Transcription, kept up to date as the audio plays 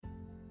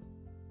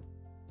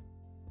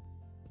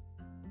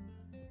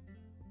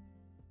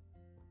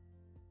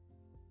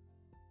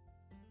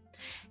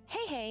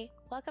Hey,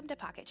 welcome to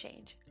Pocket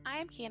Change. I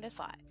am Candace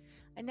Lott.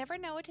 I never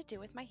know what to do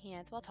with my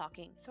hands while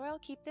talking, so I'll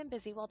keep them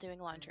busy while doing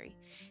laundry.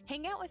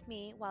 Hang out with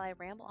me while I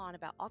ramble on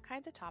about all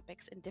kinds of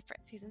topics and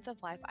different seasons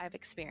of life I've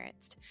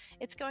experienced.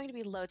 It's going to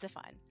be loads of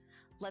fun.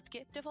 Let's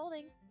get to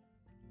folding.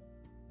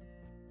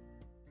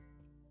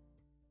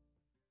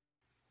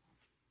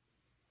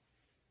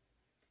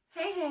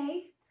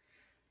 Hey,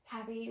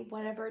 happy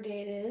whatever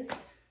day it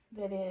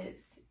is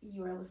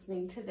you are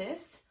listening to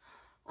this.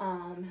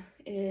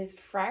 It is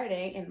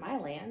Friday in my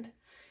land,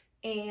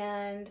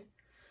 and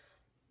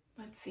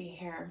let's see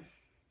here.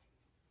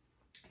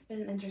 It's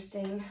been an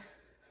interesting,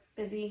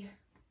 busy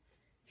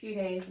few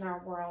days in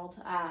our world,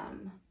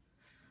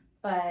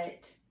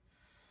 but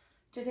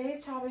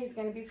today's topic is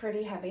going to be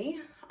pretty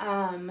heavy.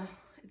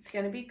 It's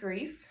going to be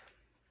grief.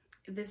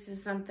 This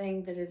is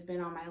something that has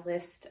been on my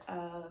list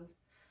of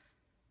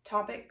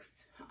topics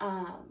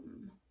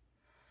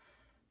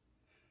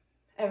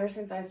ever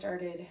since I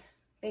started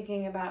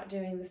thinking about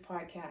doing this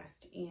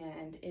podcast,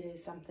 and it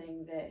is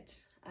something that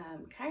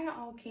kind of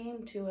all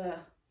came to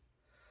a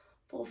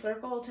full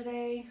circle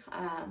today,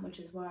 which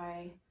is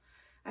why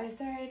I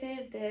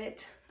decided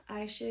that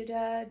I should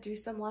do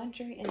some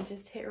laundry and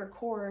just hit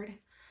record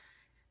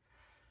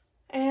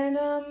and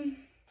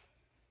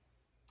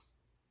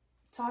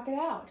talk it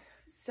out.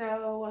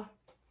 So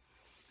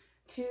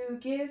to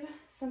give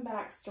some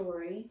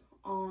backstory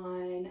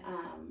on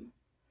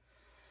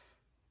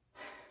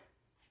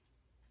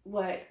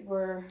what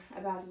we're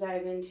about to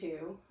dive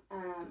into.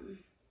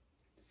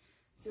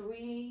 So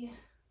we,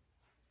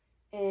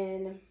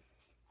 in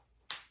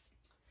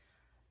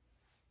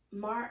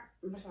May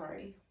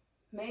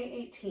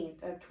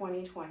 18th of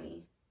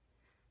 2020,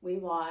 we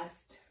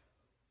lost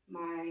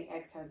my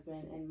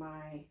ex-husband and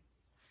my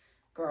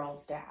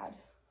girl's dad.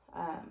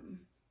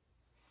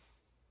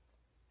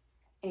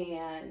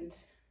 And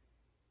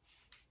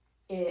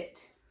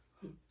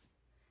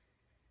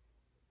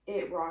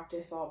it rocked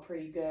us all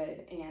pretty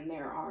good, and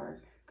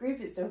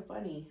grief is so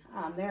funny.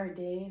 There are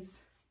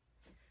days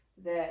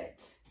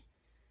that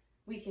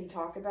we can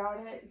talk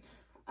about it,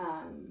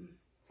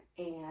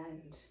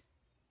 and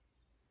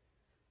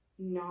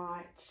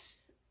not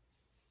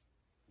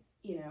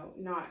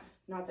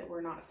that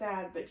we're not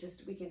sad, but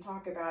just we can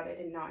talk about it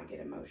and not get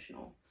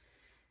emotional.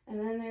 And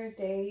then there's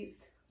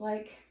days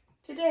like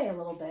today a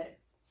little bit,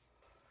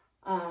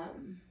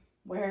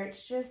 where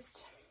it's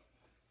just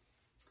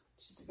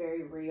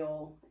very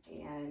real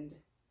and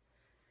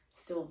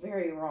still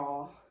very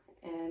raw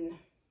and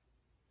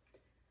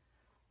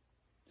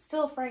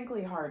still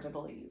frankly hard to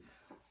believe.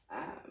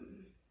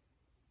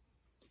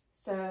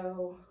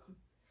 So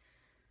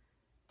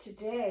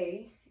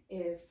today,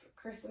 if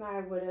Chris and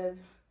I would have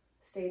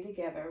stayed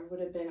together, would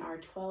have been our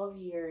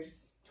 12-year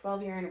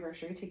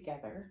anniversary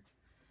together.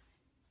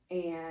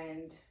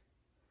 And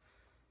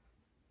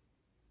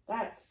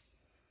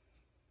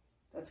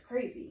that's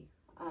crazy.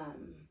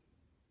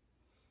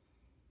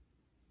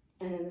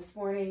 And then this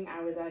morning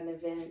I was at an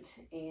event,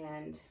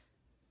 and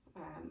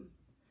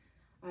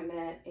I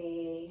met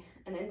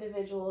an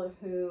individual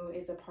who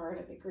is a part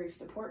of a grief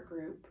support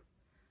group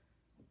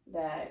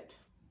that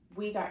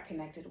we got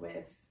connected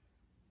with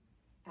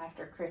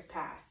after Chris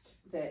passed,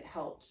 that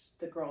helped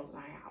the girls and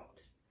I out.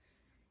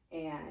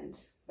 And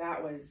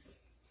that was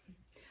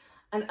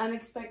an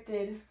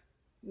unexpected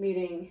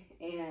meeting,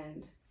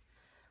 and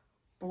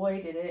boy,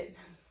 did it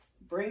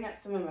bring up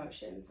some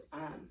emotions.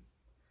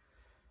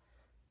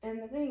 And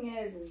the thing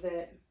is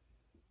that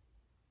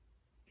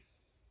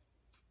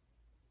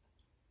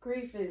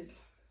grief is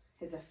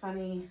a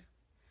funny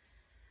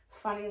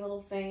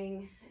little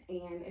thing.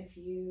 And if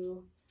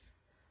you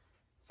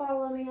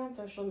follow me on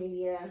social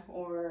media,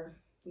 or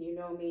you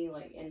know me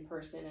like in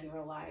person in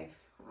real life,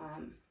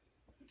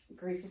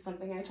 grief is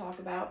something I talk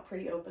about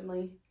pretty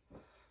openly.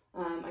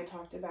 I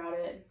talked about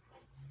it.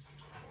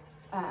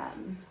 My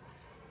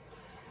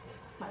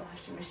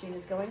washing machine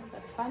is going.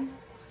 That's fun.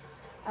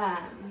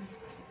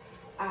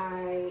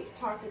 I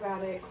talked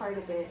about it quite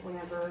a bit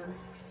whenever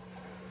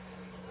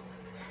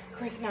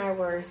Chris and I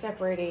were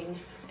separating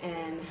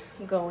and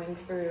going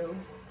through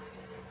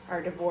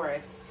our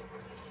divorce,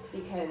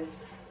 because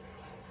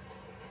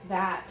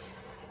that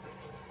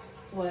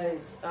was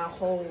a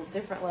whole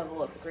different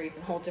level of grief,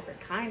 a whole different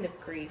kind of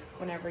grief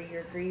whenever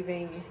you're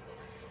grieving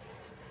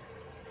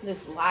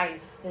this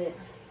life that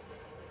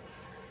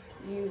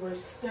you were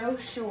so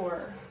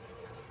sure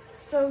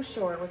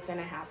was going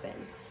to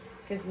happen,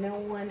 because no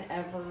one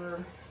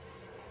ever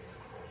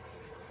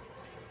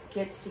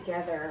gets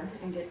together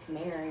and gets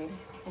married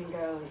and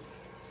goes,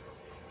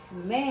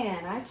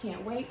 man, I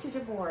can't wait to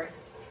divorce.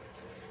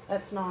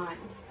 It's not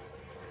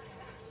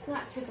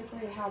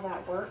typically how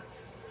that works.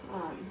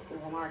 Well,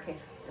 in our case,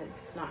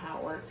 it's not how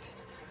it worked.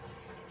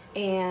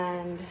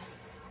 And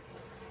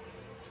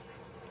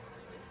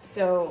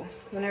so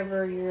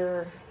whenever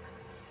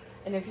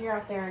if you're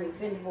out there and you've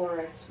been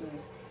divorced, and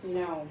you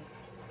know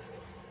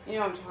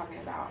what I'm talking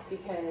about,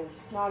 because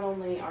not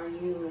only are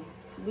you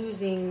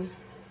losing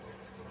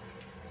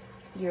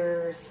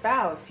your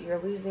spouse, you're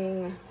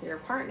losing your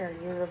partner,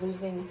 you're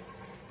losing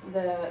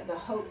the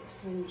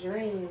hopes and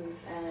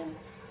dreams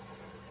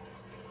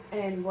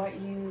and what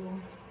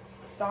you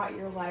thought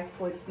your life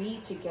would be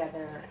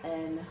together.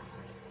 And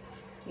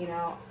you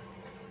know,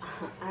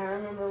 I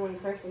remember when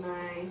Chris and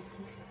I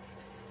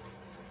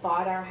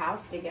bought our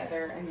house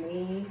together, and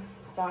we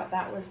thought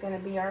that was going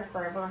to be our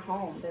forever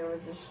home. There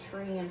was this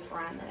tree in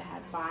front that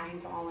had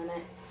vines all in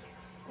it,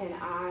 and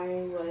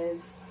I was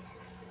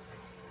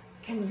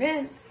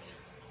convinced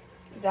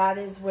that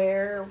is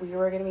where we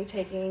were going to be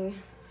taking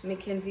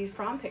Mackenzie's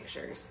prom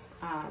pictures,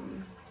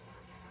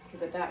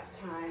 because at that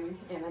time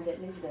Emma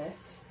didn't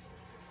exist,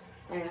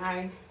 and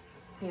I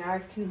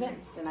was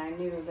convinced, and I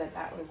knew that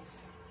that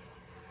was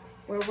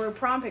where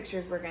prom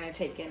pictures were going to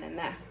take in, and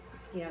that,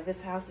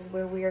 this house is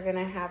where we are going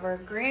to have our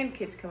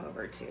grandkids come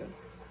over to.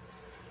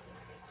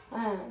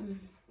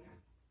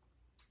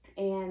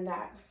 And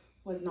that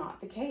was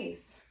not the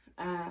case.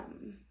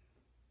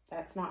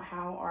 That's not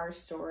how our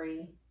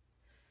story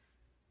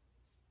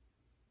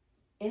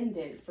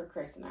ended for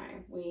Chris and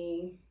I.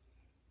 We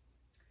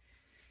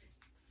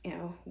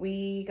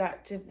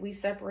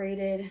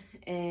separated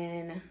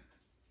in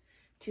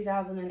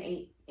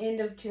 2008, end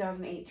of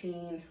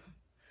 2018,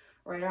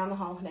 right around the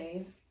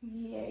holidays.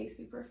 Yay,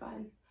 super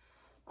fun.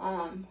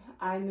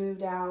 I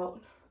moved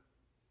out.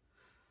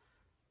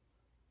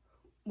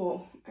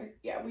 Well,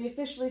 we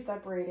officially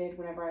separated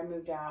whenever I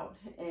moved out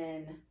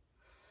in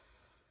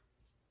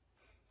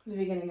the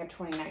beginning of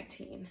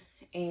 2019.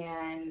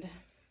 And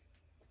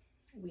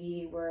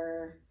we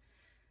were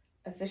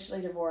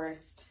officially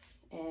divorced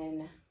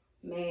in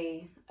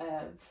May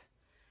of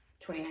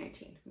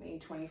 2019, May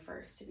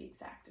 21st to be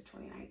exact, of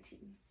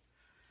 2019.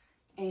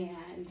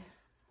 And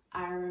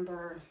I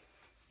remember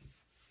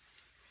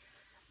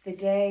the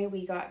day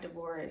we got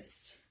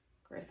divorced,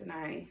 Chris and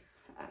I,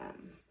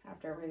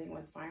 after everything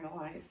was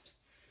finalized,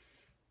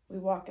 we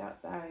walked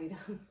outside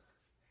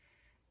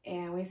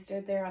and we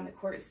stood there on the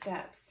court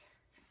steps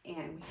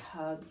and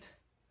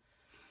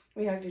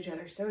we hugged each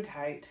other so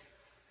tight,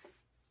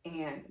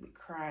 and we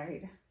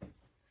cried,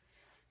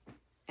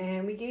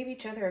 and we gave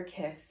each other a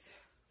kiss,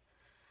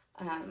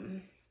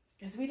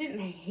 because we didn't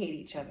hate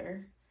each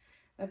other.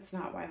 That's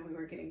not why we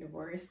were getting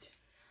divorced.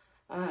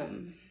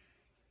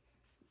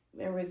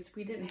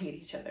 We didn't hate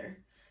each other.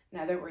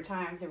 Now, there were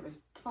times, there was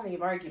plenty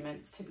of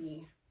arguments to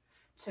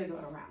go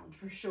around,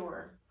 for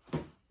sure.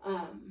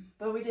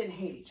 But we didn't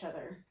hate each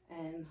other.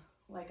 And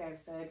like I've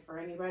said, for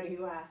anybody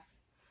who asks,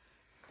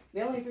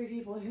 the only three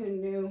people who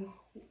knew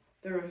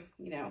the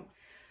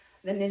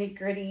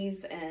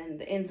nitty-gritties and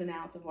the ins and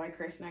outs of why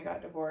Chris and I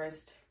got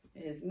divorced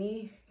is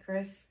me,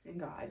 Chris, and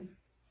God.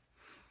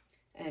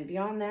 And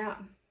beyond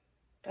that,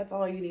 that's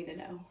all you need to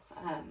know.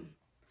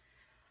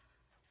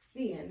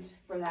 The end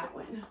for that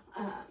one.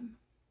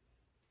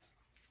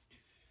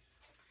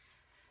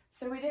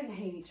 So we didn't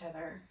hate each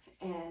other,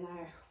 and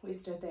we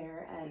stood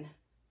there, and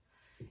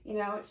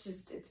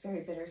it's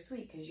very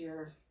bittersweet, because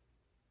you're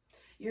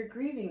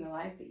grieving the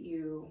life that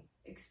you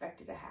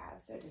expected to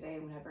have. So today,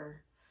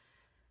 whenever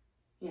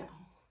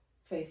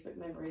Facebook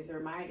memories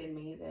reminded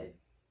me that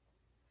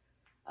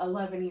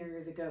 11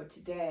 years ago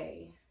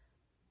today,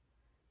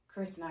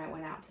 Chris and I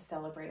went out to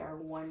celebrate our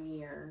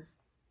 1-year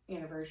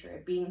anniversary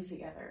of being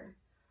together.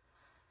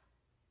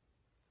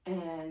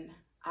 And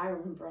I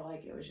remember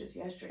like it was just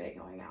yesterday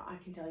going out. I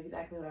can tell you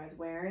exactly what I was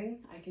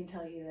wearing. I can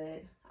tell you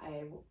that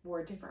I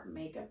wore different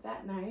makeup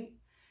that night.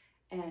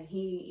 And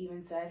he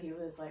even said, he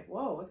was like,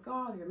 "Whoa, what's going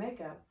on with your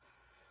makeup?"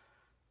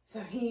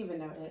 So he even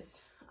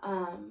noticed.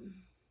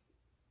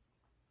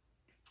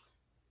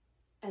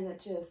 And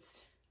it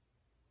just,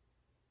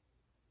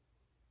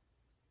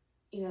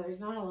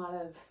 there's not a lot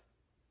of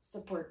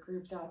support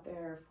groups out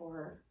there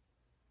for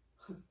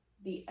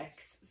the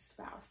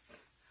ex-spouse.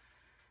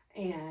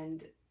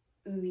 And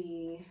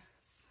the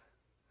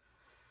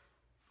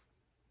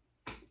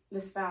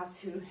spouse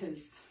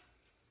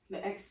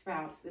the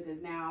ex-spouse that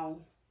is now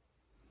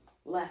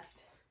left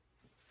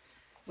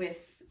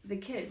with the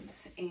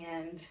kids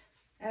and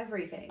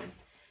everything.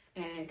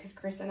 And because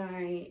Chris and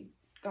I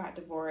got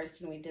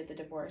divorced, and we did the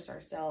divorce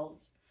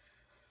ourselves,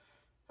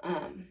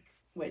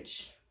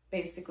 which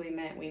basically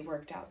meant we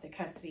worked out the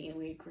custody and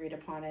we agreed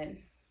upon it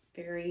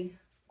very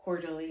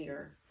cordially,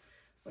 or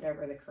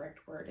whatever the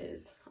correct word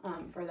is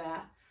for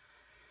that.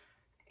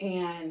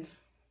 And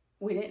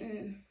we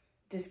didn't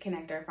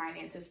disconnect our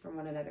finances from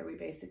one another. We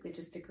basically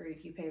just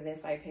agreed, you pay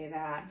this, I pay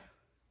that,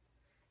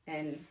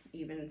 and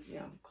even,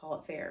 call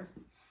it fair.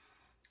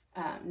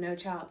 No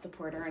child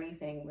support or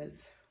anything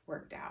was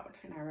worked out.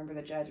 And I remember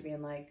the judge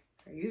being like,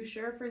 "Are you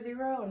sure for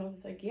 0?" And I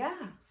was like,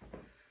 "Yeah,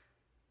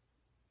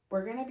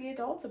 we're going to be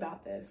adults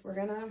about this. We're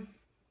going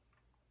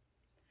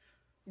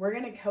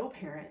to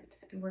co-parent,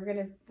 and we're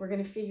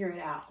going to figure it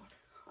out."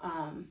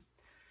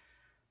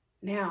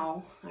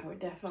 Now, I would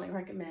definitely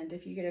recommend,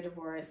 if you get a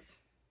divorce,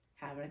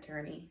 have an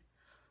attorney,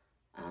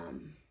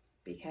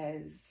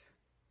 because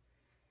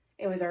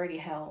it was already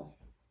hell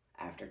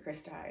after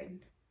Chris died,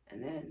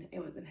 and then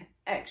it was an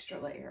extra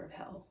layer of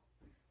hell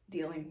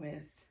dealing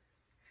with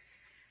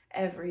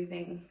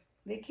everything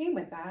that came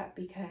with that,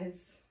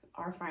 because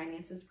our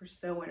finances were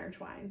so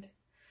intertwined.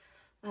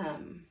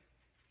 And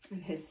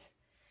his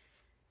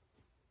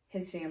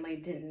family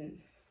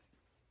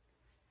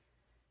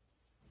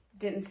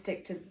didn't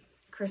stick to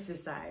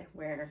Chris's side,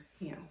 where,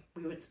 you know,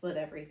 we would split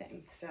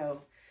everything.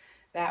 So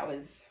that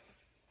was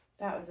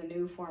a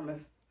new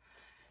fun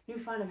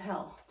of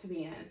hell to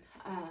be in.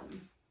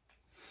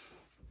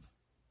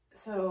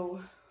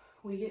 So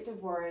we get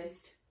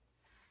divorced,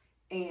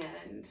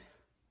 and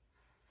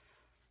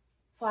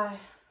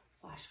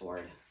fast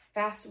forward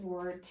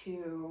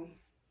to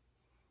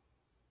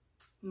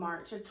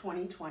March of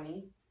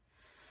 2020.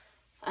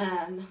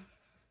 I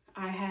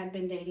had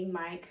been dating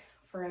Mike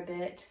for a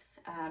bit,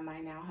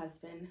 my now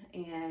husband,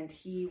 and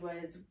he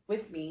was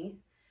with me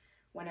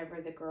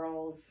whenever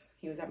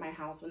he was at my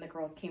house when the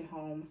girls came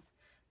home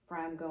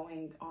from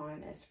going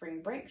on a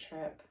spring break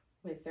trip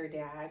with their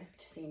dad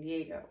to San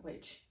Diego,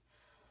 which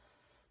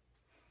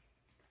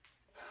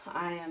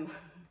I am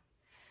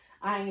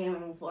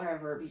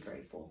forever be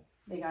grateful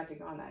they got to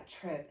go on that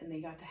trip and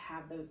they got to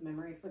have those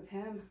memories with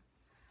him.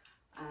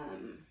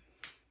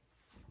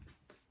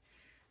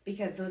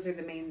 Because those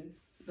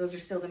are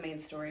still the main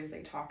stories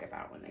they talk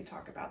about when they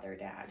talk about their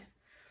dad.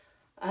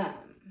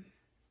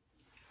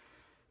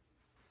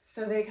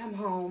 So they come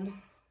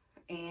home,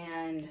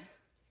 and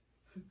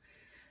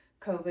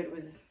COVID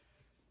was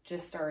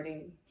just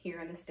starting here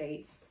in the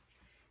States.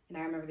 And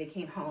I remember they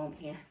came home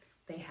and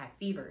they had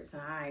fevers,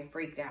 and I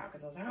freaked out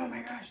because I was like, oh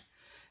my gosh,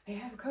 they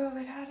have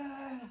COVID.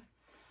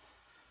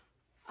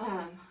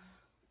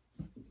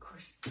 Of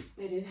course,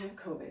 they didn't have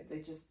COVID. They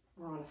just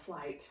were on a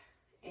flight.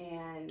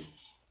 And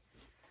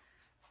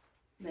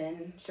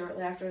then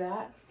shortly after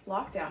that,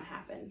 lockdown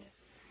happened.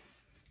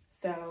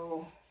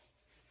 So,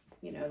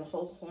 you know, the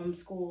whole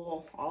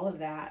homeschool, all of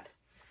that,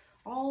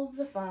 all of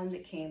the fun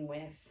that came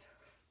with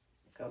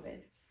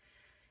COVID.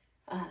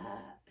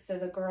 So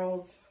the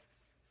girls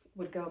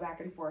would go back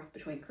and forth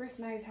between Chris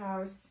and I's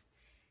house,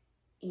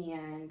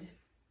 and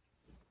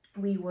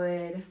we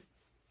would,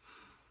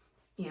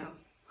 you know,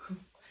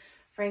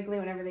 frankly,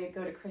 whenever they'd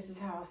go to Chris's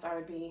house, I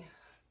would be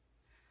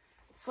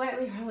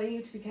slightly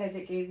relieved because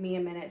it gave me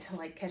a minute to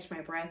like catch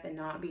my breath and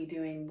not be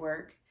doing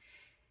work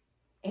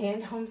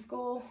and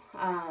homeschool.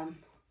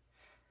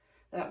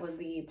 That was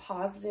the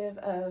positive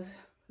of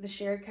the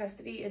shared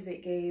custody, is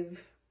it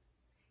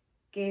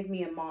gave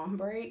me a mom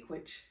break,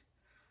 which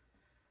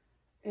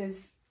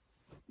is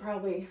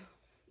probably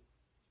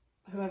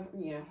whoever,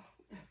 you know,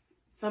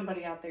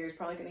 somebody out there is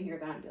probably going to hear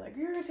that and be like,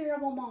 you're a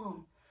terrible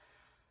mom.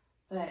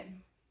 But,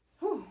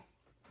 whew,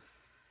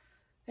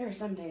 there were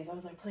some days I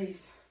was like,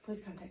 please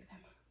come take them.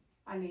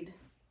 I need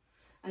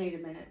a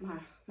minute.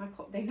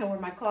 They know where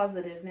my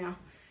closet is now.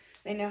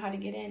 They know how to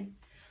get in.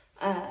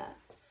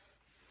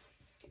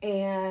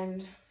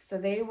 And so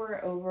they were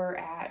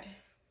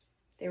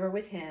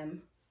with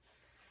him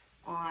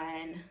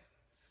on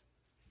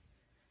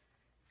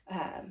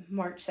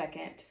March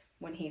 2nd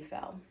when he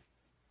fell.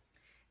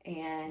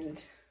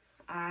 And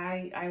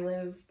I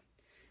lived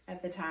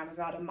at the time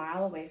about a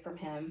mile away from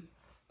him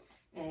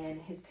and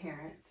his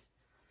parents.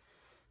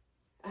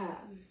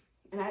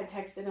 And I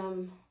texted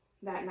him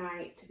that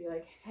night to be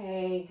like,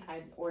 hey,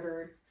 I'd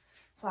ordered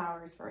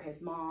flowers for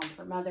his mom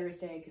for Mother's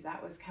Day because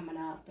that was coming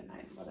up, and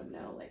I'd let him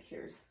know, like,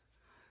 here's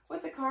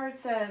what the card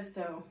says,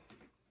 so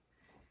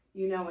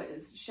you know it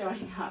is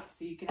showing up,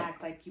 so you can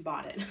act like you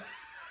bought it.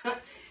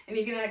 And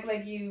you can act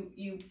like you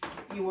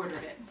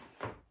ordered it.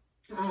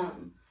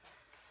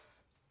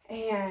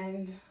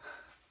 And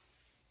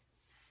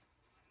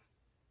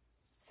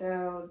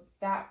so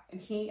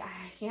he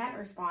hadn't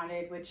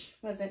responded, which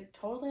wasn't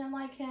totally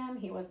unlike him.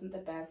 He wasn't the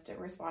best at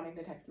responding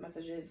to text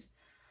messages.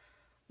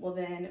 Well,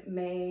 then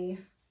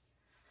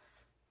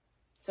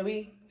so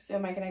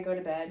Mike and I go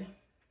to bed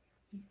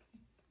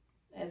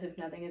as if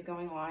nothing is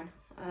going on.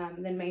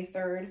 Then May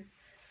 3rd,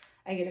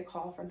 I get a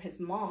call from his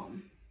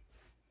mom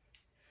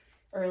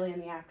early in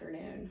the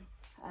afternoon,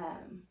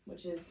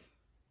 which is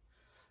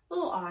a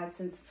little odd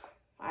since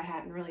I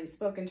hadn't really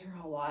spoken to her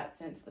a whole lot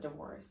since the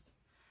divorce.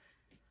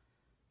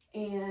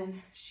 And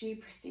she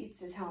proceeds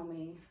to tell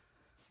me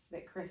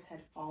that Chris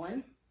had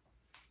fallen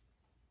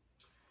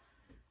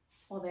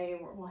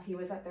while he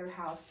was at their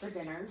house for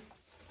dinner.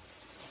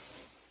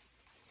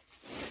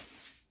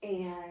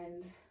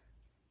 And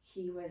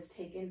he was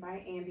taken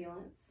by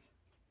ambulance.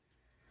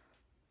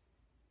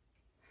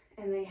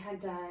 And they had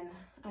done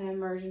an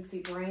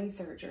emergency brain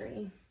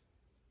surgery.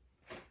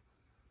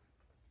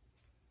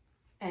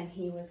 And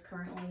he was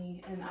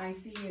currently in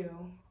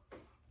ICU.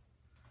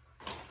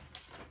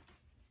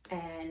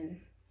 And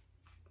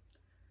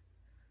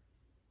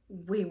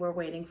we were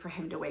waiting for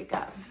him to wake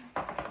up.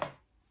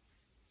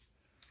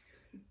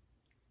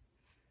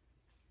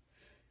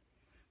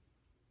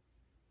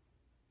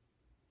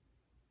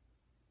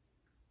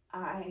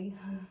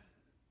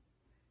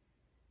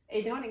 I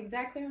don't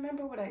exactly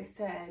remember what I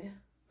said,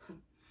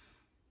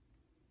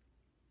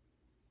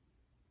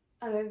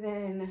 other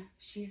than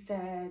she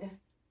said,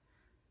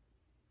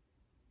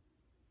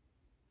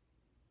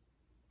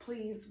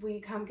 please, will you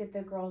come get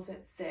the girls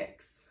at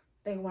 6?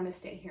 They want to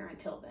stay here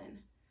until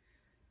then.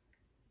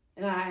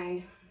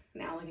 And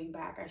now looking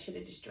back, I should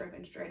have just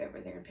driven straight over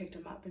there and picked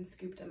him up and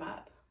scooped him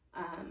up.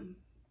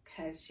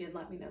 Because she had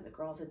let me know the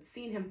girls had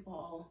seen him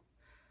fall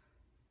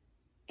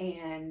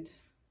and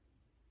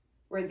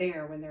were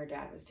there when their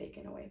dad was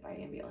taken away by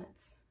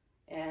ambulance.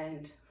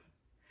 And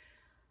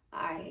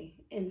I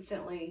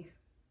instantly,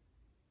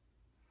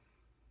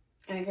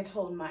 I think I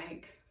told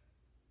Mike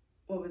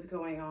what was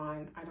going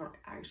on. I don't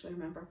actually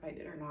remember if I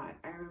did or not.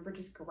 I remember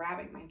just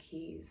grabbing my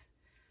keys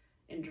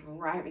and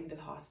driving to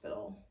the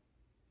hospital.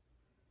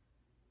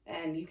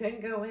 And you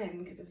couldn't go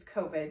in because it was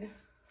COVID.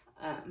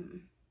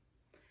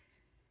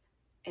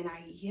 And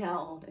I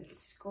yelled and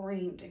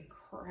screamed and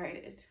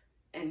cried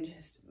and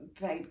just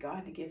begged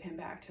God to give him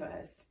back to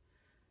us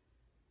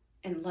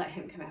and let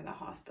him come out of the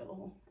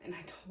hospital. And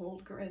I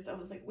told Chris, I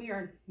was like, we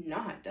are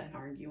not done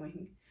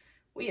arguing.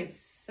 We have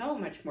so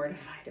much more to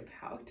fight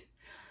about.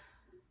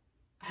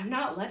 I'm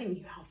not letting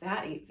you out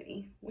that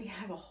easy. We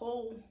have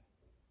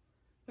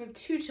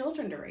 2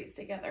 children to raise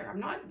together. I'm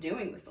not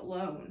doing this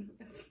alone.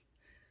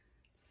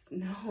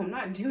 No, I'm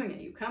not doing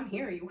it. You come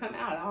here, you come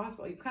out of the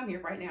hospital, you come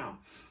here right now.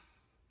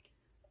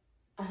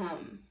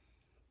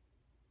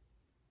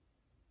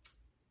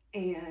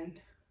 And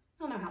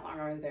I don't know how long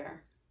I was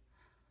there.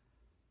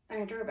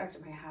 And I drove back to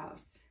my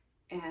house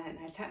and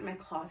I sat in my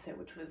closet,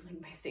 which was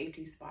like my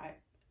safety spot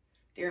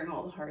during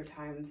all the hard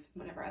times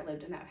whenever I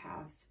lived in that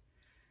house.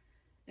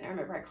 And I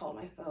remember I called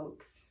my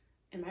folks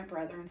and my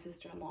brother and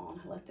sister-in-law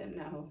and I let them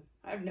know.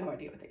 I have no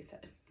idea what they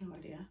said. No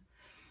idea.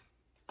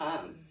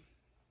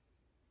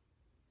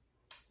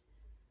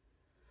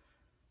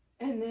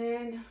 And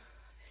then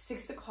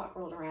 6 o'clock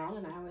rolled around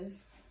and I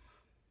was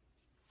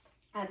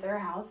at their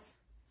house.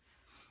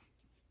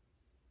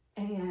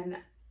 And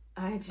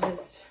I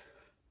just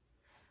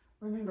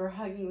remember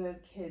hugging those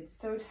kids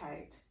so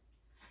tight.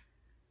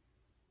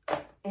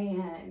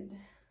 And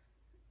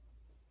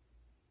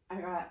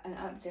I got an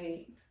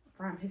update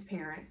from his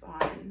parents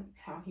on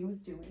how he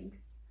was doing.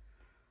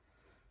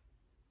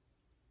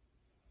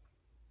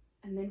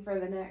 And then for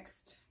the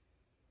next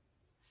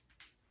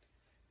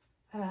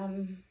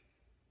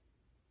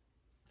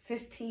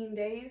 15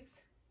 days,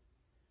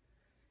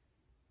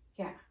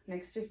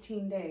 next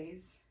 15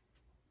 days,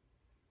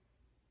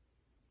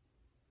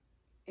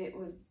 it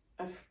was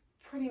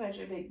pretty much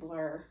a big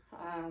blur.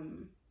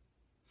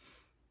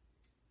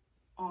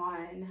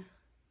 On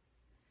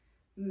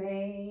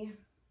May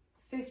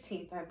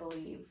 15th, I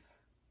believe,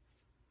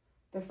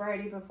 the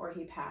Friday before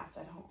he passed,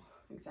 I don't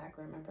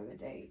exactly remember the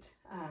date,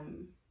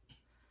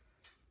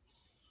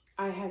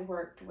 I had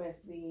worked with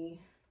the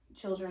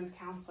children's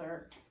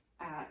counselor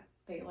at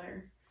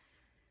Baylor,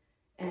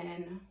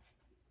 and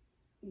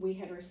we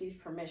had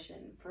received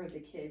permission for the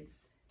kids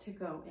to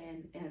go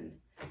in and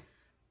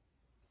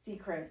see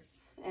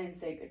Chris and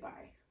say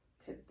goodbye,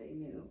 because they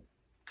knew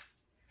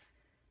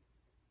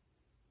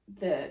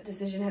the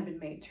decision had been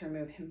made to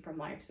remove him from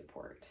life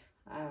support.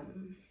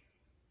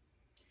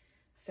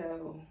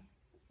 So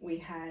we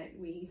had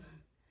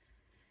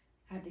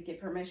to get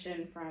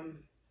permission from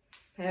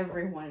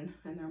everyone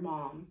and their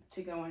mom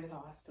to go into the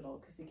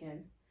hospital, because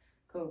again,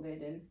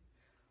 COVID, and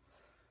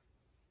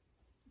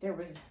it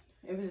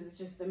was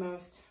just the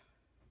most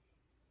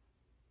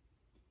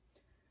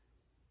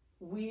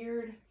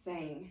weird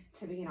thing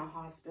to be in a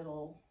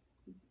hospital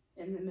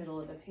in the middle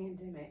of the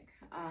pandemic.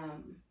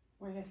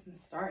 Where I guess in the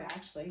start,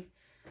 actually,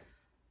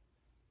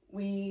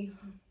 we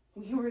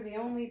were the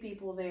only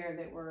people there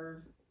that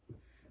were,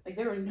 like,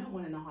 there was no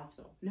one in the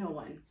hospital, no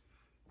one.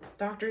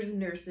 Doctors and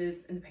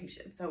nurses and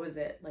patients, that was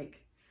it.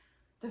 Like,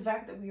 the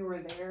fact that we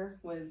were there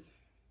was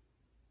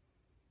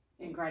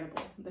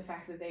incredible. The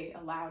fact that they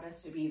allowed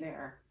us to be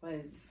there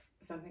was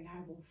something I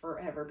will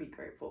forever be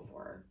grateful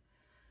for.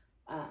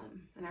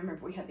 And I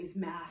remember we had these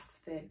masks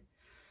that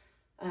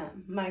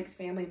Mike's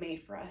family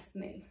made for us,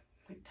 and they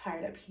like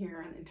tied up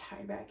here and then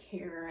tied back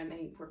here, and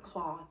they were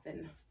cloth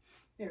and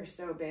they were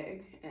so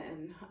big.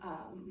 And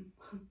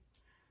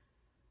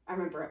I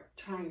remember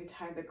trying to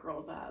tie the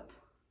girls up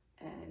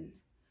and,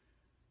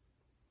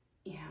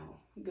 you know,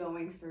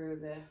 going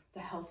through the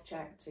health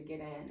check to get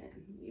in,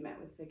 and we met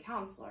with the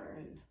counselor,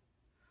 and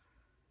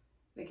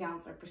the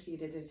counselor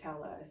proceeded to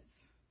tell us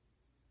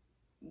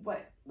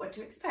what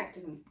to expect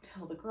and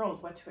tell the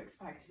girls what to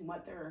expect and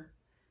what they're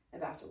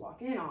about to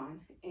walk in on.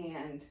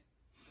 And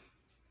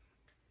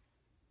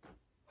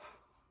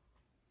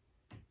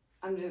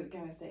I'm just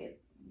gonna say,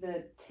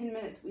 the 10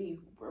 minutes we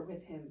were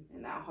with him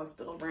in that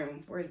hospital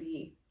room were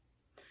the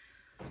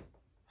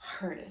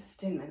hardest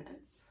 10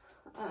 minutes.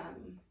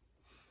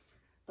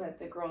 But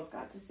the girls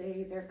got to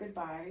say their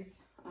goodbyes.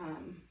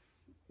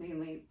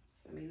 Mainly,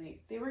 I mean,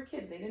 they were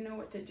kids. They didn't know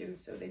what to do,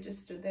 so they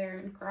just stood there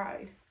and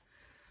cried.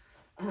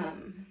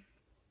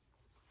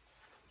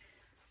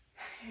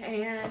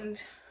 And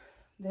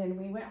then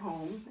we went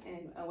home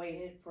and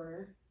awaited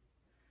for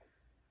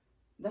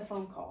the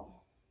phone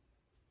call.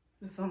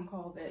 The phone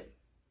call that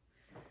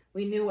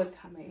we knew was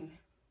coming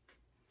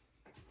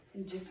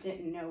and just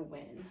didn't know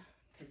when,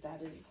 because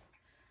that is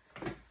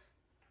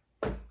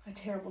a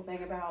terrible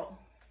thing about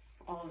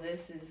all of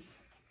this is,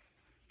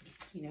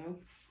 you know,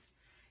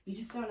 you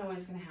just don't know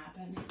what's going to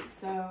happen.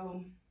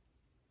 So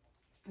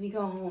we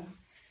go home,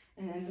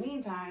 and in the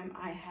meantime,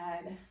 I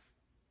had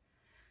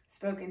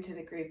spoken to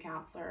the grief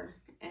counselor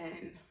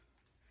and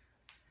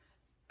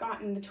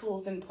gotten the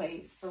tools in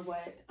place for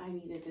what I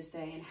needed to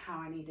say and how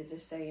I needed to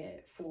say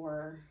it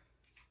for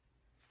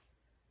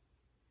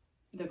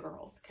the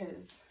girls.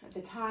 Because at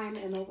the time,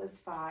 Emma was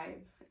 5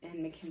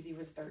 and Mackenzie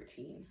was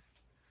 13.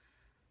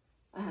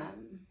 I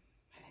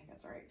think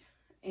that's right.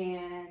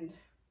 And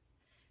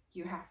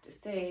you have to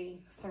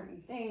say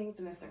certain things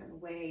in a certain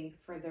way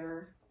for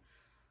their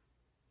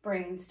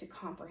brains to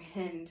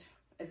comprehend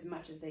as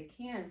much as they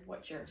can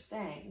what you're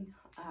saying.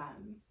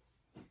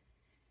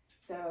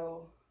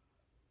 So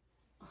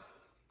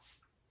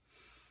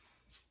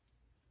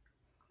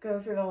go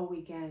through the whole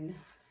weekend,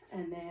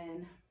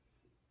 and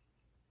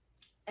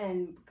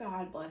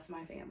God bless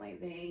my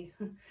family.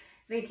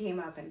 They came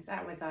up and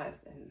sat with us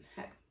and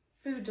had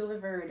food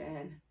delivered,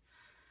 and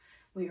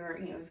we were,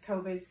 it was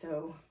COVID,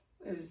 so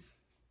it was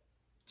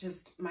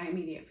just my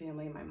immediate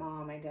family, my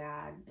mom, my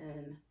dad,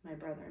 and my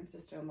brother and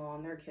sister-in-law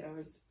and their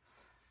kiddos.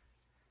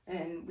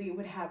 And we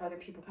would have other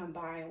people come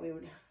by, and we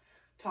would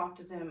talk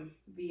to them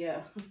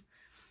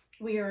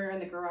we were in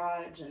the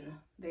garage and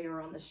they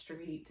were on the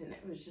street, and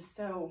it was just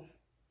so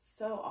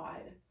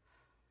odd.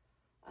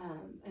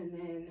 And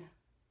then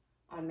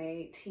on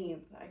May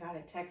 18th, I got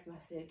a text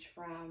message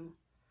from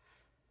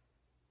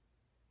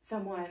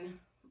someone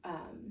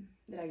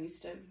that I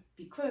used to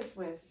be close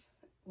with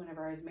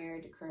whenever I was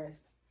married to Chris.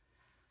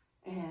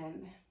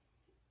 And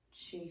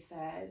she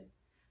said,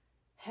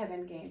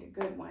 "Heaven gained a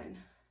good one."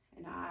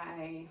 And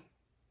I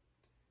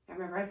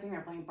remember I was sitting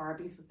there playing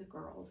Barbies with the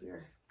girls. We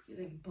were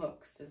using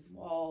books as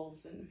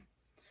walls, and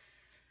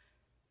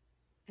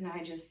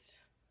I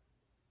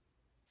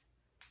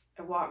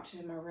walked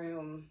to my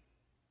room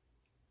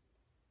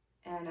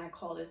and I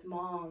called his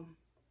mom,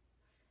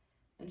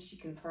 and she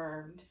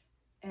confirmed.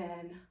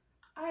 And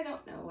I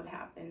don't know what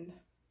happened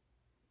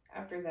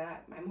after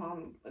that. My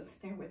mom was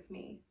there with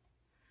me,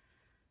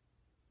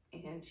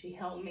 and she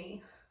held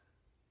me.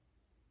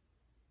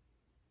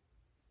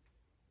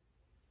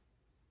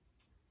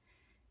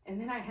 And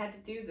then I had to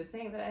do the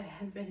thing that I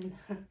had been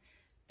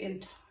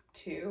taught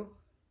to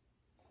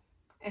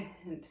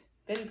and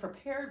been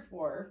prepared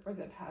for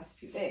the past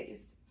few days.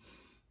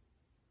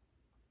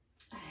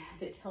 I had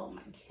to tell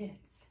my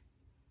kids.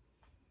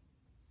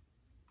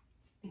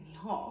 And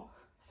y'all,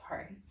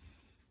 sorry,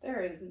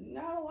 there is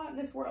not a lot in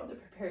this world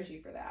that prepares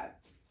you for that.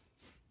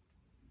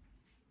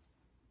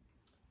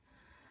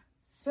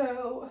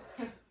 So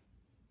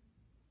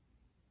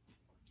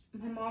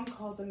my mom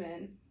calls them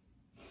in,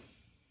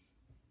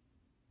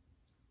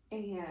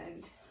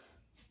 and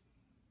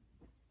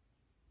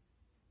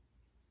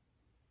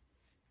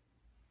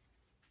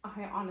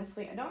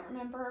I don't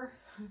remember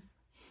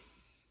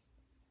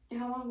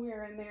how long we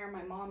were in there.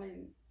 My mom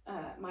and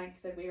Mike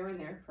said we were in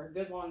there for a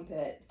good long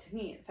bit. To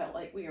me, it felt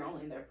like we were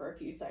only there for a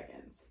few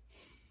seconds.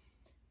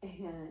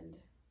 And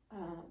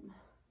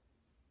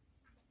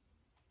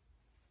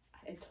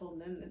I had told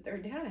them that their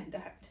dad had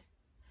died.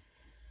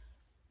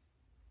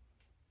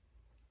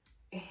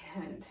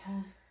 And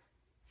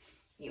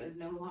he was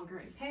no longer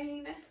in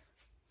pain.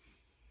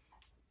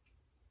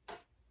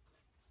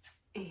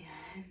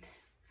 And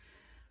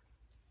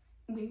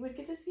we would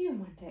get to see him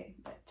one day,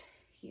 but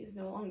he is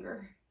no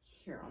longer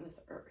here on this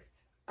earth.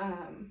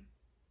 And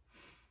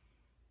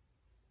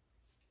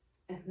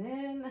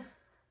then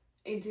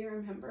I do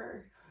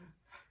remember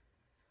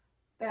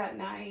that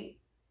night,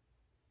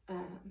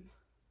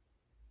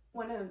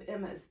 one of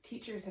Emma's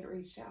teachers had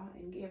reached out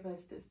and gave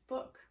us this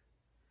book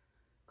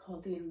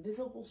called The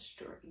Invisible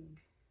String.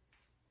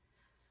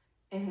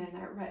 And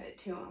I read it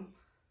to him.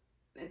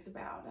 It's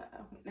about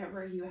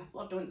whenever you have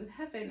loved ones in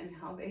heaven and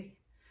how they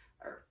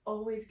are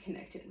always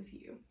connected with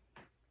you.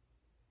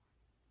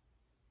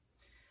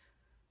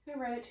 I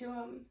read it to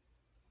him,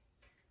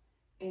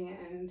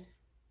 and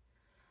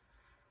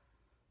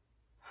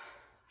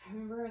I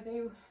remember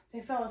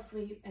they fell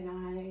asleep, and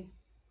I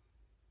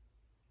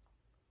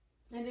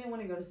didn't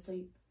want to go to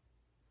sleep.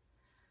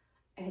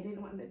 I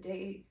didn't want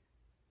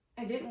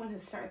to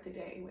start the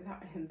day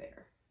without him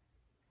there.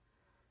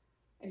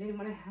 I didn't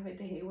want to have a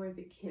day where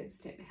the kids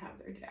didn't have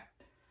their dad.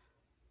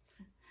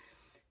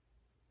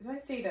 So I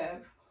stayed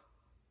up,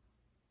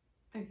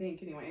 I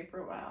think anyway, for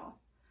a while.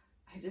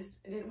 I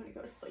didn't want to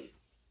go to sleep.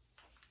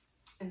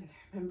 And I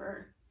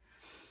remember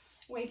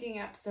waking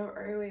up so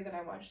early that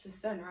I watched the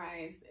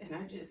sunrise, and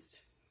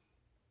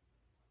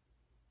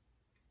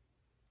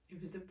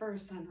it was the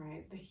first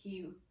sunrise that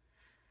he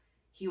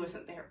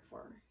wasn't there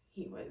for.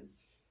 He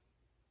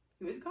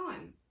was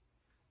gone.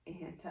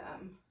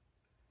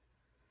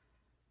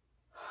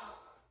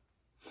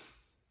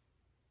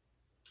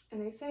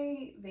 And they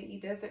say that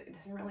it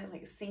doesn't really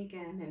like sink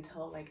in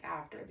until like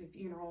after the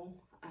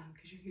funeral,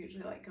 because you're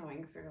usually like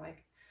going through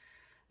like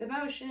the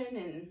motion,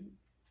 and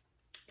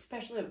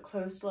especially with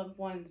close loved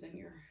ones, and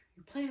you're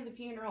planning the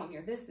funeral, and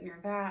you're this and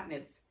you're that, and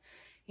it's,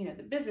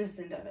 the business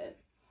end of it.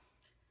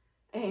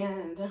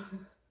 And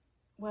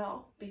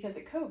well, because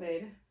of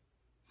COVID,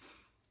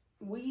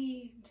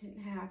 we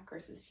didn't have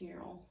Chris's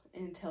funeral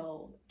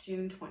until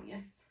June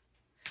 20th.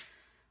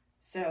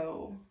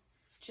 So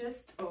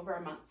just over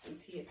a month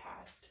since he had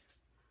passed.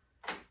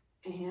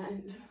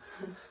 And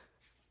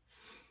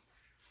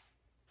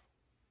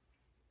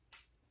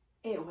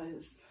it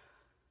was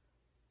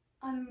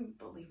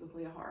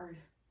unbelievably hard.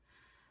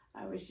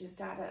 I was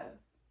just at a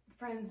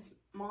friend's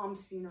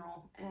mom's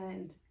funeral,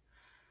 and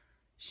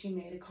she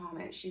made a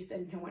comment. She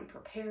said, no one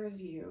prepares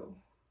you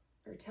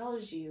or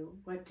tells you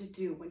what to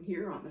do when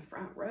you're on the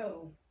front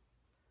row.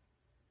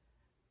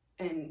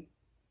 And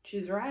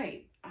she's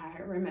right. I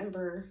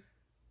remember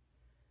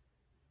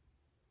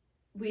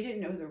we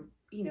didn't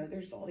know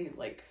there's all these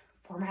like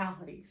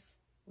formalities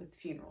with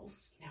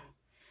funerals,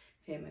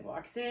 family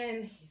walks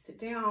in, you sit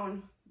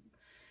down,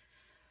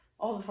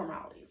 all the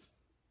formalities.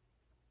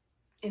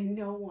 And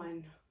no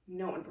one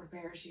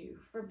prepares you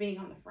for being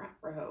on the front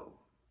row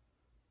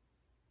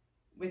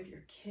with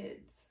your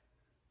kids,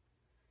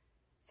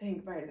 saying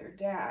goodbye to their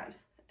dad,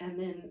 and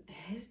then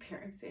his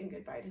parents saying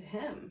goodbye to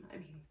him. I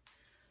mean,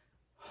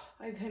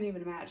 I couldn't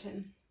even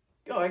imagine.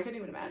 I couldn't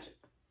even imagine.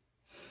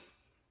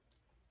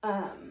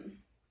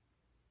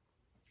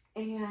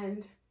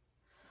 And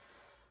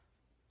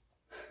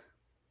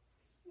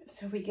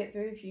so we get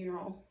through the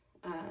funeral,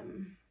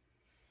 and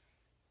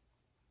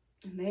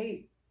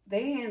they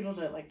handled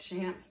it like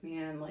champs,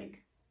 man.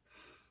 Like,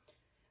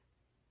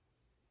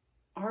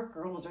 our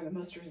girls are the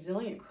most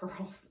resilient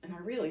girls, and I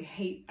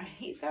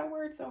hate that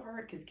word so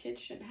hard, because kids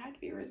shouldn't have to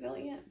be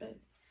resilient, but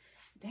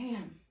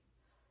damn,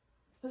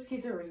 those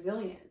kids are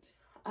resilient.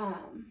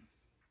 And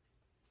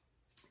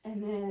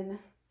then,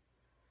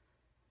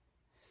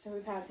 so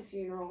we've had the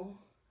funeral,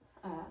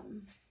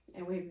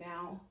 and we've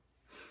now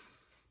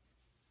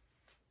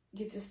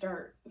get to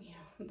start,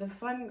 the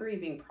fun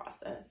grieving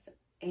process.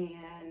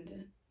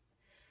 And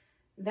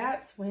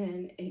that's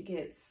when it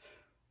gets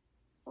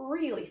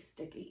really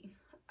sticky,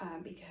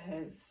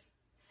 because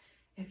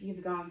if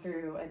you've gone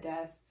through a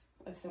death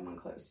of someone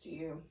close to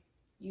you,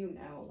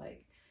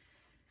 like,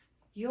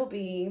 you'll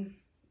be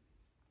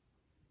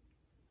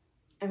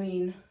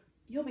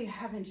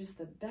having just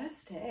the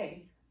best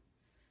day,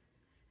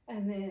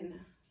 and then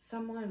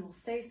someone will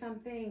say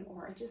something,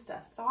 or just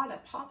a thought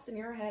that pops in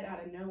your head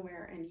out of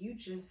nowhere, and you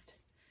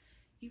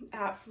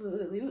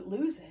absolutely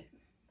lose it.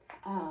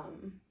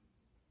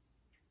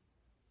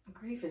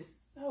 Grief is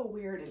so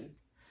weird and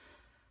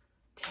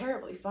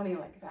terribly funny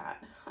like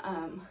that.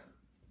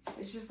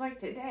 It's just like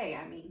today.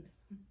 I mean,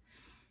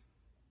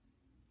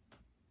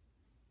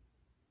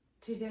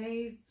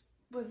 today's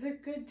was a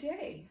good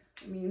day.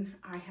 I mean,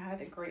 I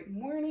had a great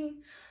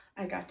morning.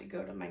 I got to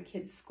go to my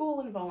kids'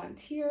 school and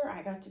volunteer.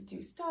 I got to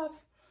do stuff.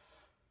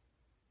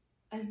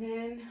 And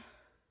then,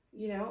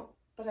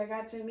 but I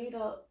got to meet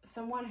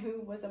someone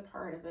who was a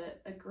part of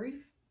a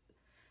grief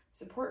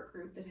support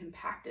group that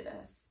impacted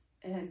us.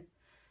 And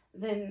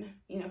then,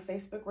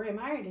 Facebook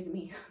reminded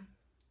me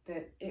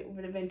that it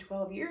would have been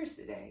 12 years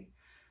today.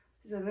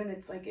 So then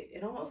it's like,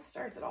 it almost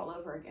starts it all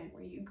over again,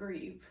 where you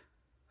grieve.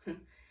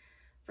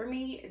 For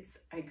me,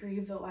 I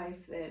grieve the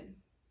life that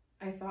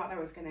I thought I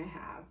was going to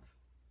have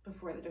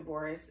before the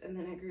divorce. And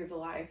then I grieve the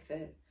life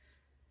that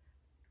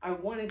I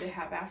wanted to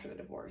have after the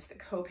divorce, the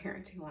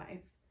co-parenting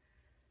life.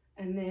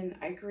 And then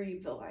I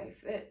grieve the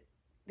life that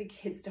the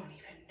kids don't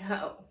even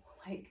know.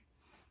 Like,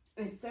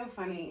 it's so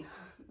funny.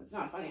 It's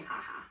not funny,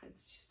 haha.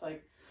 It's just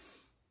like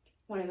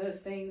one of those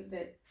things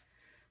that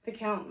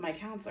my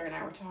counselor and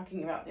I were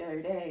talking about the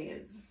other day,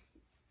 is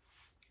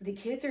the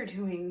kids are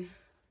doing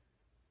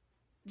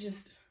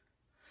just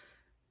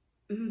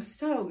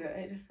so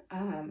good.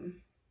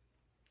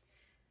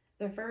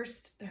 The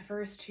first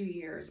 2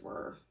 years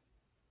were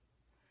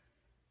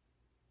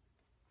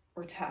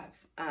tough.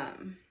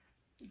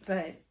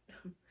 But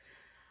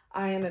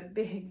I am a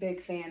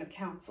big fan of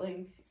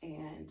counseling,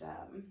 and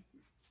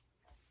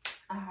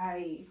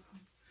I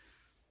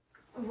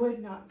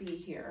would not be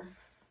here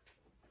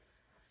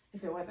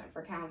if it wasn't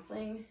for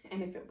counseling,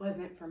 and if it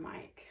wasn't for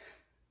Mike.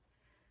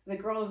 The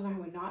girls and I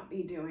would not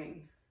be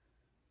doing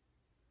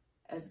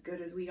as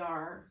good as we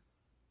are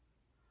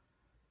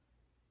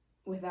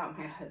without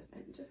my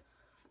husband.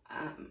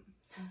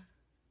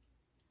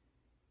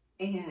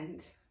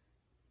 And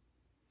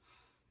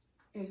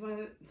it's one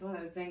of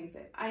those things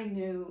that I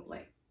knew,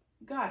 like,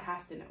 God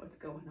has to know what's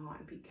going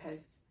on,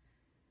 because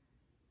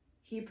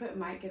he put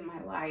Mike in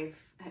my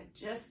life at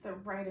just the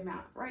right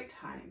amount, right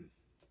time.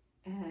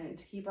 And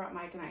he brought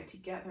Mike and I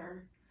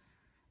together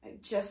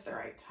at just the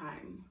right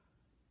time.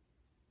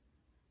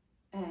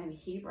 And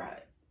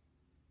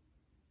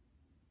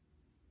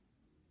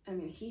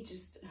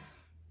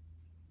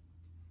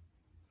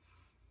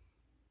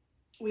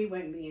we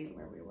wouldn't be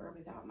anywhere we were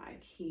without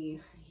Mike. He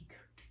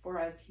cooked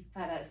for us, he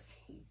fed us,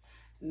 he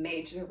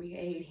made sure we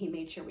ate, he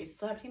made sure we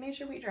slept, he made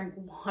sure we drank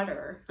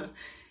water.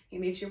 He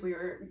made sure we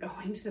were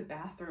going to the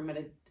bathroom at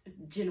a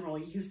general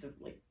use of,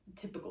 like,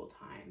 typical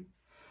time.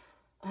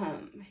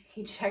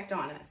 He checked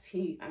on us.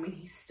 He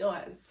still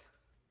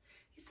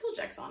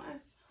checks on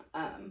us.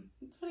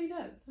 That's what he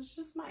does. It's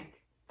just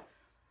Mike.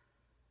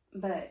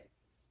 But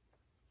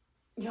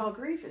Y'all,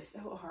 grief is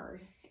so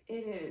hard.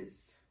 It is.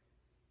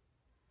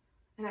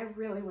 And I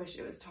really wish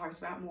it was talked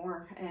about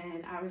more.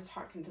 And I was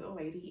talking to the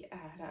lady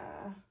at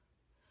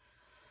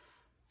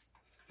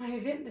my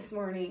event this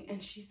morning,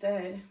 and she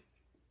said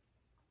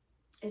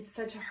it's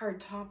such a hard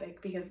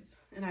topic because,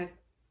 and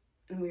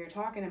we were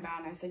talking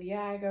about it, and I said,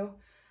 yeah,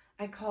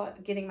 I call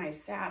it getting my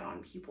sad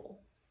on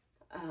people.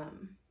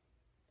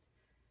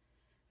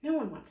 No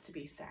one wants to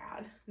be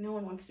sad. No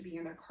one wants to be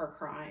in their car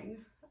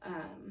crying.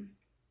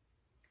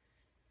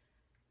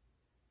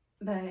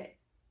 But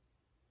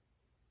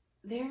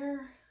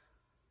there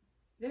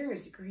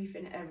is grief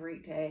in every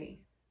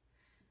day,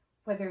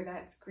 whether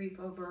that's grief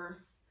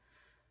over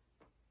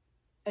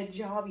a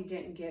job you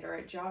didn't get, or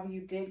a job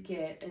you did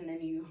get and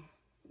then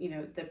you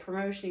know, the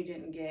promotion you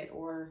didn't get,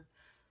 or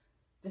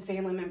the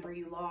family member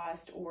you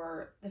lost,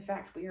 or the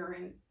fact we are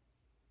in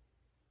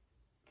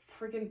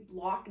freaking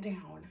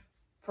lockdown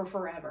for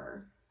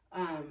forever.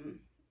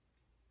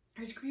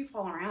 There's grief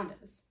all around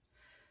us.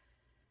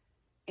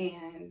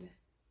 And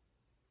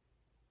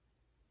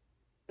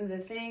the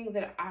thing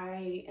that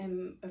I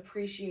am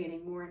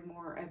appreciating more and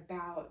more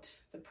about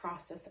the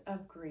process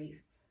of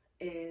grief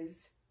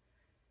is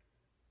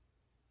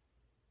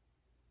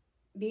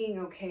being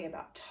okay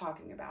about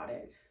talking about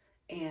it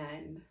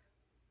and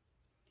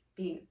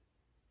being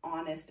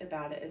honest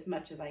about it as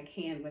much as I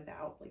can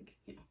without, like,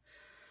 you know,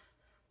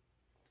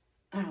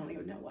 I don't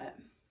even know what.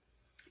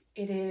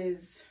 It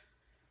is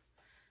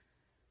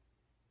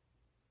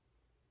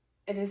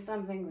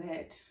something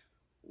that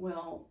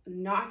will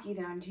knock you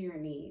down to your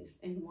knees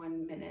in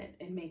 1 minute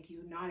and make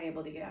you not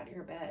able to get out of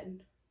your bed.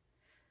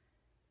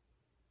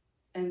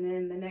 And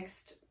then the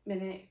next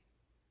minute,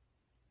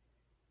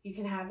 you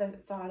can have the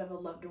thought of a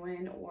loved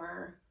one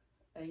or,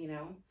 you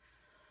know,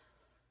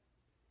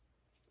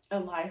 a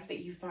life that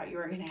you thought you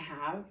were going to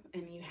have,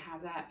 and you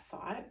have that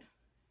thought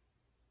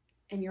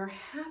and you're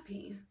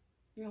happy.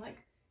 You're like,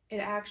 it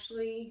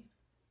actually,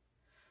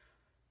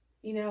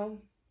 you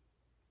know,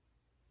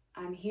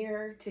 I'm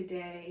here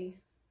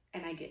today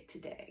and I get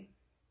today.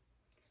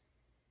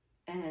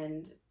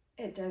 And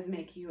it does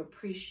make you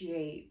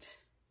appreciate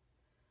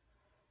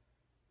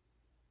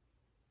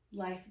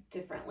life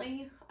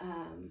differently.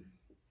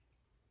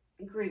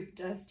 Grief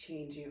does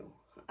change you.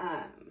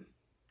 I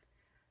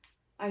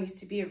used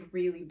to be a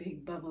really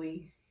big,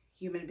 bubbly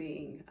human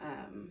being.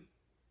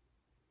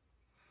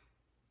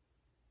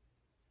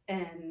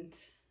 And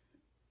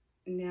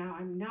now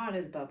I'm not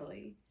as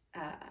bubbly.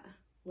 A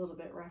little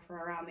bit rougher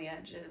around the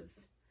edges.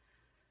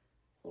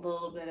 A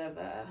little bit of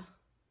I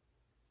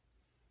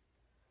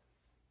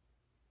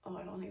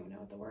don't even know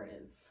what the word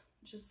is.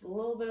 Just a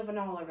little bit of an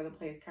all over the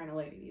place kind of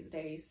lady these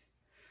days.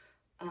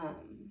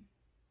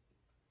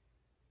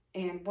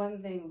 And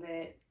one thing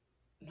that,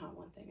 not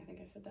one thing, I think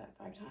I've said that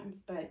 5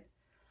 times, but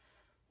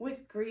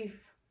with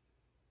grief,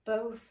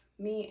 both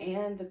me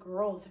and the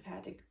girls have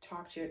had to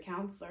talk to a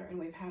counselor, and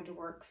we've had to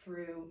work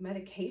through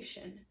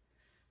medication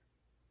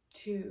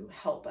to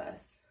help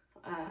us.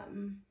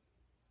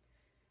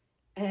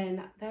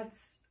 And that's,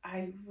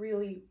 I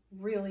really,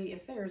 really,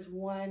 if there's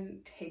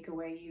one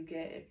takeaway you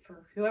get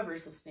for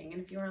whoever's listening,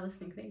 and if you are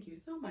listening, thank you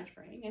so much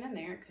for hanging in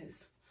there,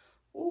 because,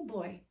 oh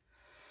boy,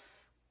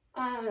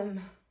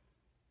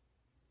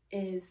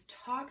 is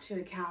talk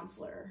to a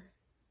counselor.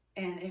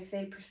 And if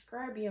they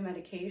prescribe you a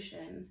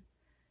medication,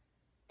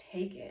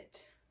 take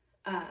it.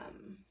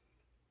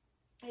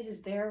 It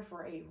is there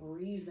for a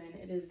reason.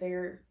 It is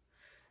there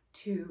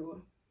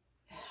to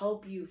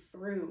help you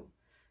through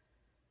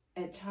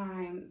a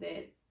time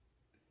that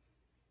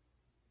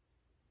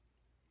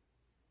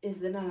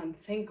is an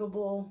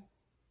unthinkable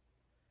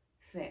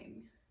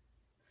thing.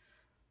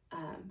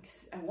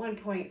 'Cause at one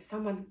point,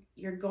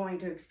 you're going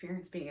to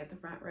experience being at the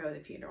front row of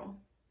the funeral.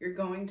 You're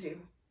going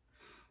to.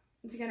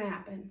 It's going to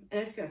happen.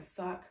 And it's going to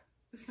suck.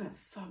 It's going to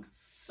suck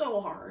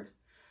so hard.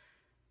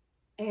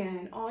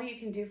 And all you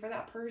can do for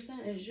that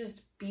person is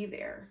just be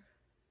there.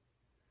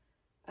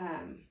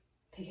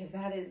 Because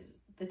that is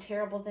the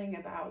terrible thing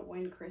about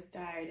when Chris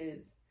died,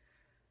 is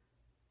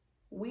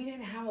we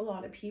didn't have a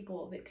lot of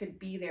people that could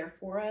be there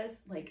for us,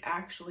 like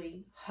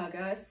actually hug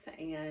us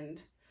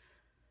and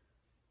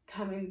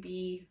come and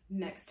be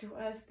next to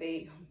us.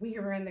 We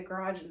were in the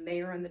garage and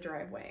they were in the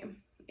driveway.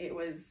 It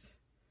was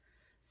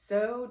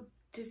so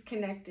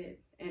disconnected,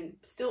 and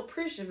still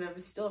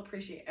appreciative, still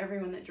appreciate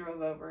everyone that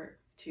drove over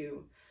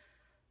to,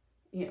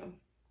 you know,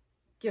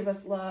 give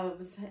us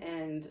loves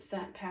and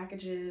sent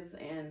packages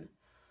and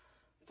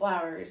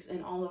flowers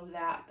and all of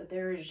that. But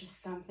there is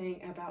just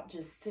something about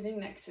just sitting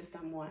next to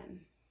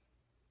someone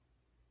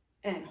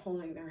and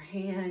holding their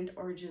hand,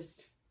 or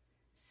just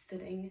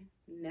sitting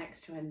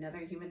next to another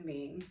human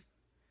being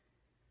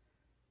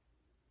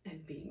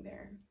and being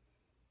there.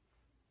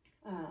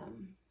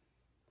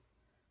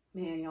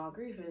 Man, y'all,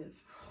 grief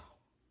is,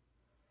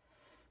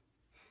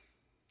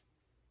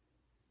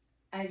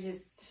 I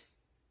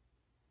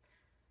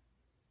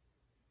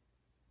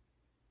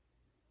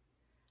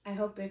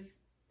hope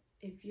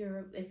if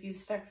you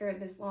stuck through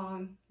it this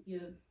long,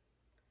 you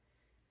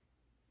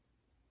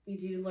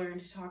do learn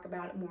to talk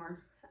about it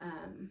more.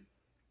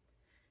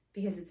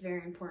 because it's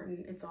very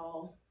important. It's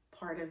all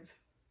part of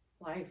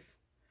life.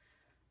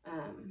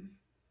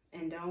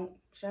 And don't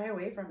shy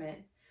away from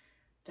it.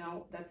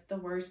 That's the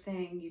worst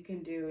thing you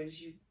can do,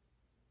 is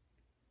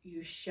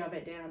you shove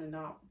it down and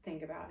not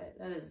think about it.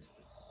 That is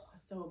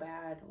so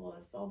bad. Well,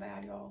 it's so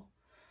bad, y'all.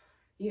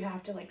 You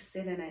have to like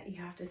sit in it.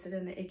 You have to sit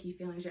in the icky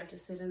feelings. You have to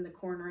sit in the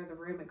corner of the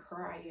room and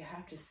cry. You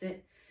have to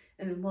sit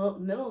in the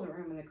middle of the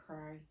room and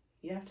cry.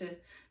 You have to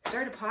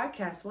start a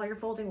podcast while you're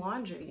folding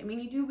laundry. I mean,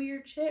 you do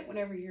weird shit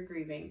whenever you're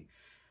grieving.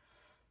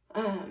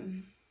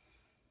 You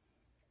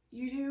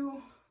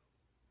do.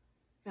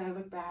 And I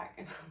look back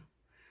and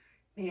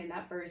man,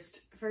 that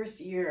first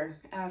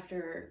year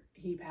after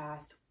he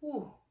passed,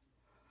 whew,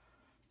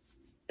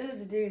 it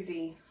was a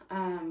doozy.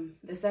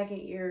 The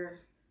second year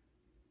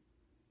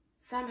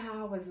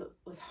somehow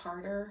was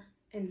harder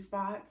in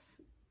spots,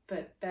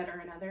 but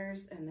better in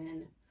others. And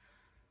then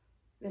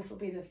this will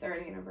be the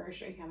 3rd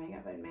anniversary coming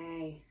up in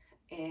May,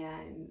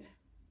 and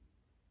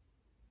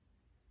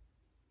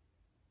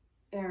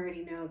I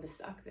already know the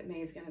suck that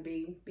May is going to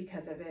be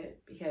because of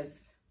it,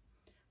 because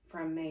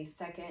from May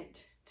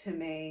 2nd to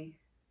May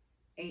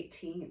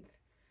 18th,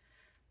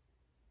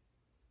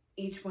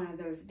 each one of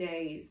those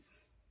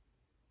days,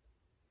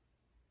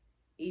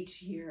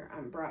 each year,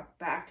 I'm brought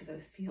back to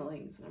those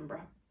feelings, and I'm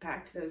brought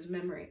back to those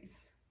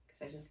memories,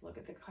 because I just look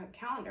at the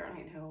calendar and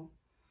I know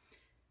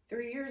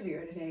 3 years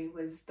ago today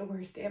was the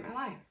worst day of my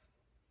life.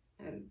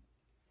 And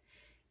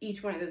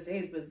each one of those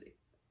days was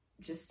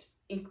just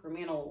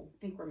incrementally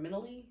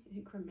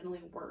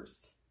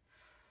worse.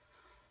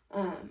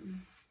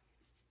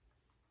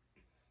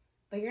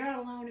 But you're not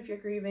alone if you're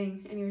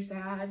grieving and you're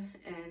sad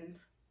and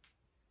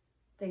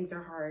things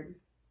are hard.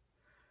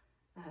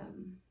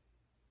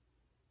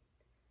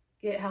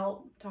 Get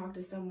help, talk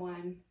to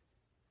someone.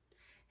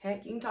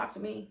 Heck, you can talk to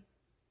me.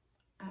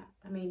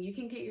 I mean, you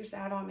can get your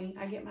sad on me.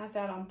 I get my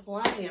sad on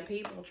plenty of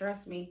people,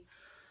 trust me.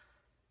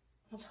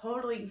 You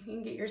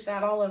can get your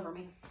sad all over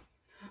me.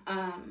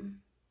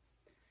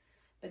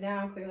 But now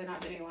I'm clearly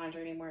not doing laundry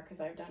anymore because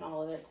I've done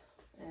all of it,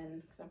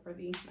 and except for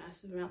the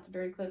massive amounts of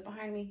dirty clothes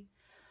behind me.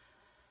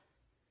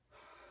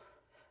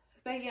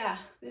 But yeah,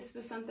 this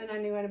was something I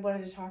knew I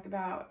wanted to talk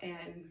about,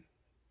 and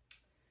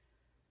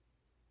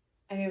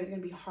I knew it was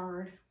going to be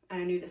hard.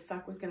 I knew the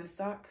suck was going to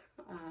suck.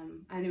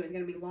 I knew it was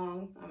going to be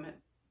long. I'm at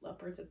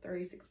upwards of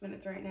 36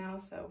 minutes right now,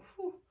 so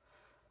whew.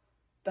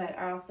 But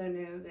I also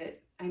knew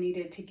that I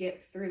needed to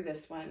get through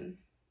this one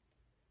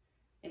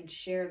and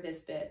share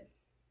this bit,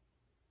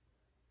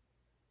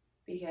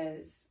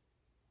 because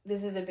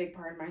this is a big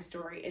part of my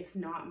story. It's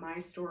not my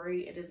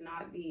story. It is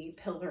not the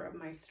pillar of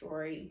my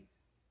story.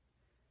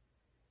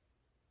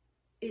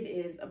 It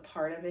is a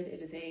part of it.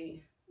 It is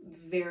a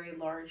very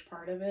large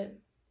part of it,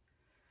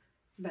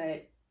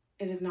 but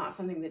it is not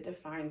something that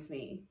defines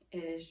me.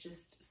 It is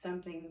just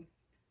something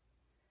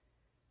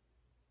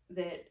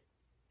that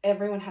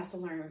everyone has to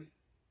learn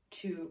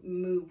to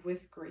move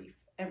with grief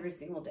every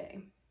single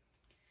day.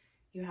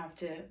 You have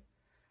to,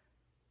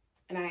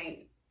 and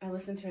I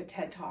listened to a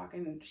TED Talk,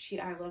 and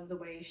I love the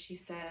way she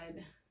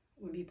said,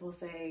 when people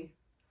say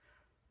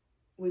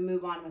we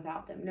move on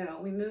without them. No,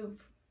 we move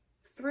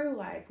through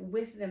life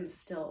with them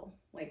still.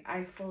 Like,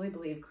 I fully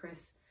believe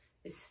Chris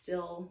is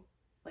still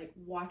like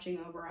watching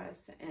over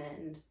us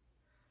and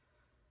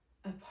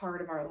a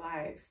part of our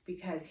lives,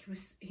 because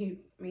he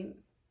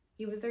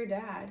was their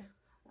dad.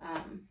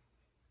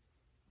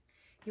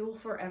 He will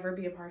forever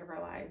be a part of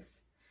our lives,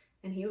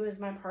 and he was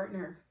my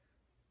partner.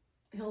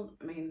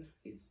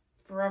 He's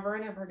forever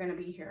and ever going to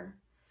be here,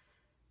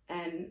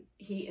 and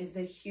he is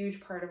a huge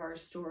part of our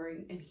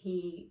story, and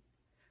he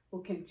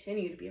will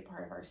continue to be a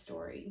part of our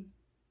story.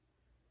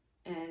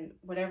 And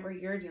whatever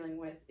you're dealing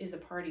with is a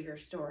part of your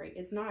story.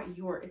 It's not who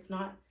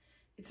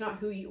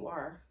you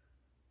are.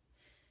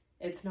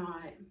 It's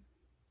not,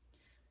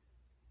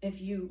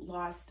 if you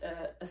lost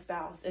a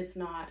spouse, it's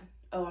not,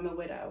 oh, I'm a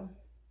widow.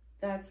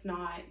 That's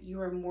not, you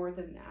are more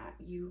than that.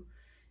 It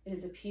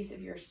is a piece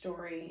of your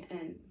story,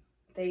 and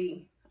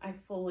I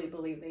fully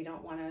believe they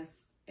don't want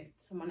us, if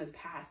someone has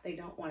passed, they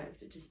don't want us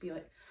to just be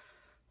like,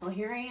 well,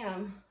 here I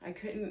am. I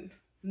couldn't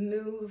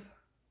move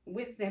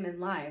with them in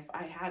life.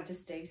 I had to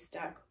stay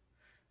stuck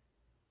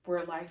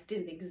where life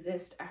didn't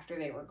exist after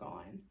they were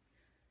gone.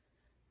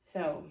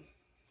 So,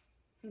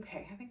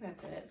 okay, I think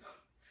that's it.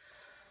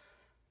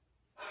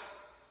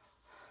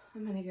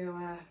 I'm gonna go,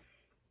 I'm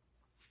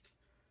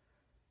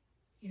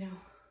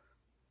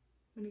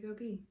gonna go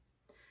be.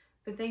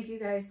 But thank you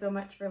guys so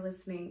much for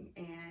listening,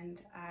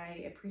 and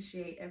I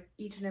appreciate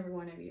each and every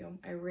one of you.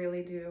 I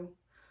really do.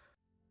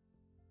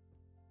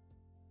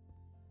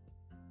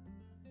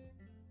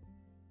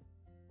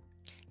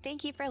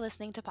 Thank you for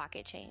listening to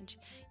Pocket Change.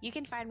 You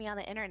can find me on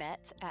the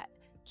internet at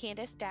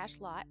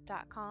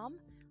Candice-Lott.com,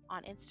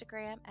 on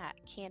Instagram at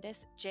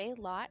Candice J.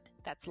 Lott,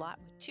 that's Lott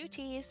with 2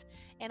 T's,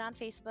 and on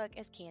Facebook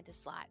as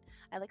Candice Lott.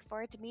 I look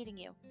forward to meeting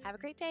you. Have a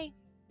great day.